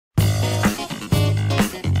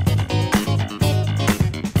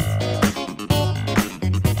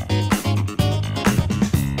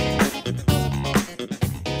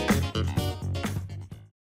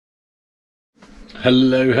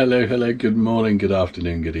Hello, hello, hello, good morning, good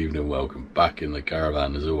afternoon, good evening, welcome back in the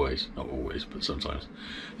caravan as always. Not always, but sometimes.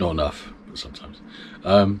 Not enough, but sometimes.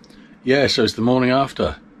 Yeah, so it's the morning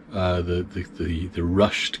after the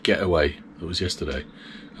rushed getaway that was yesterday,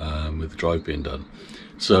 with the drive being done.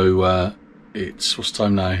 So it's, what's the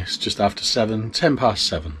time now? It's just after 7, 10 past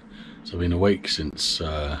 7. So I've been awake since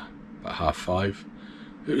about 5:30.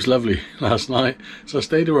 It was lovely last night. So I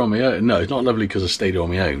stayed here on my own. No, it's not lovely because I stayed here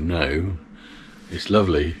on my own, no. It's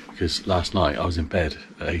lovely because last night I was in bed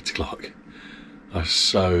at 8 o'clock. I was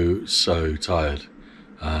so tired.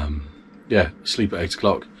 Yeah, sleep at 8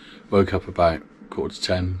 o'clock. Woke up about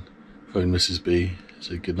 9:45. Phoned Mrs. B.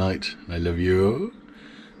 Said good night and I love you.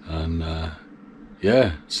 And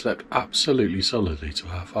yeah, slept absolutely solidly till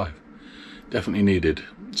 5:30. Definitely needed.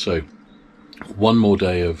 So one more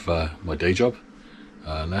day of my day job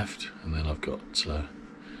left, and then I've got a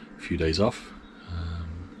few days off.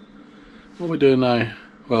 What we're doing now,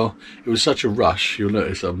 well, it was such a rush. You'll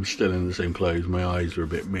notice I'm still in the same clothes. My eyes are a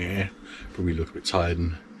bit meh, probably look a bit tired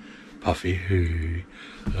and puffy, and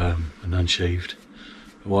unshaved.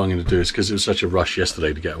 But what I'm going to do is, because it was such a rush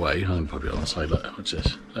yesterday to get away, I'm probably on the side like, what's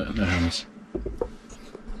this? No hands.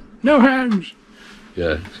 No hands!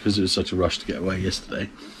 Yeah, because it was such a rush to get away yesterday,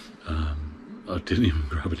 I didn't even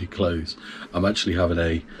grab any clothes. I'm actually having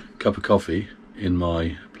a cup of coffee in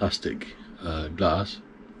my plastic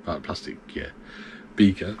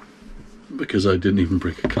beaker, because I didn't even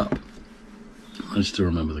bring a cup. I still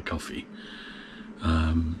remember the coffee.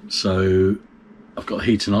 So I've got the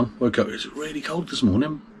heating on. Woke up, it was really cold this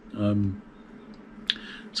morning.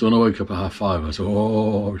 So when I woke up at 5:30, I thought,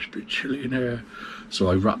 oh, it's a bit chilly in here. So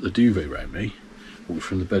I wrapped the duvet around me, walked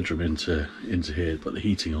from the bedroom into here, put the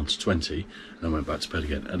heating on to 20, and I went back to bed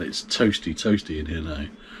again. And it's toasty in here now.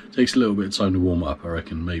 It takes a little bit of time to warm up, I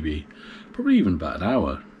reckon, probably even about an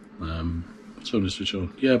hour. So I'm just switch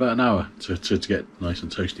on. Yeah, about an hour to get nice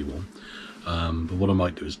and toasty warm. But what I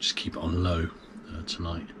might do is just keep it on low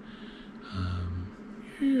tonight.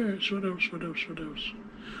 Yes, what else?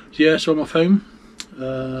 So yeah, so I'm off home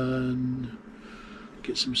and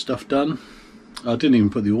get some stuff done. I didn't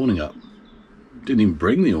even put the awning up. Didn't even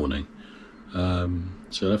bring the awning.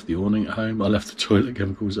 So I left the awning at home. I left the toilet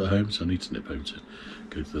chemicals at home, so I need to nip home to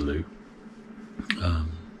go to the loo.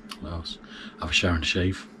 What else? Have a shower and a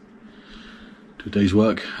shave. Do a day's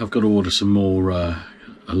work. I've got to order some more, a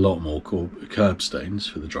lot more curb stains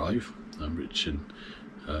for the drive. Rich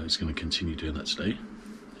is going to continue doing that today.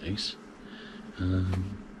 Ace.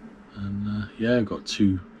 Yeah, I've got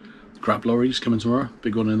 2 grab lorries coming tomorrow.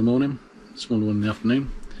 Big one in the morning, smaller one in the afternoon.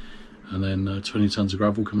 And then 20 tons of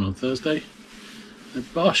gravel coming on Thursday.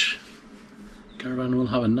 And bosh, caravan will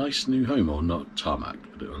have a nice new home, or not tarmac,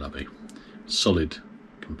 but it will have a solid,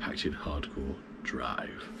 compacted, hardcore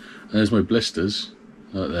drive. And there's my blisters.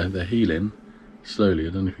 They're healing slowly. I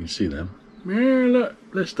don't know if you can see them. Yeah,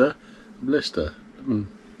 look, blister. That's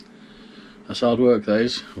hard work, that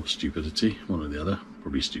is, or stupidity, one or the other.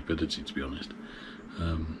 Probably stupidity, to be honest.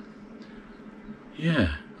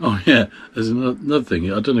 Yeah. Oh yeah. There's another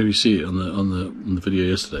thing. I don't know if you see it on the video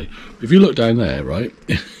yesterday. If you look down there, right,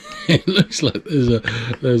 it looks like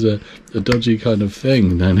there's a dodgy kind of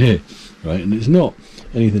thing down here, right? And it's not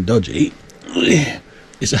anything dodgy.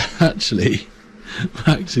 It's actually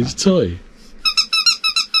Max's toy.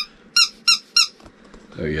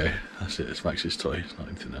 Oh yeah, that's it. It's Max's toy. It's not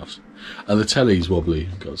anything else. And the telly's wobbly.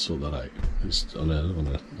 I've got to sort that out. It's on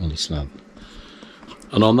a slant.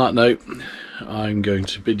 And on that note, I'm going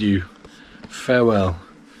to bid you farewell.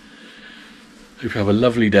 Hope you have a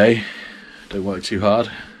lovely day. Don't work too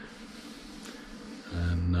hard.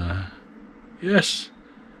 And yes,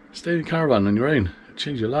 stay in the caravan on your own.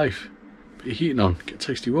 Change your life. Put your heating on. Get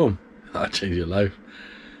tasty warm. That'll change your life.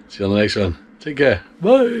 See you on the next one. Take care.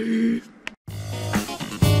 Bye.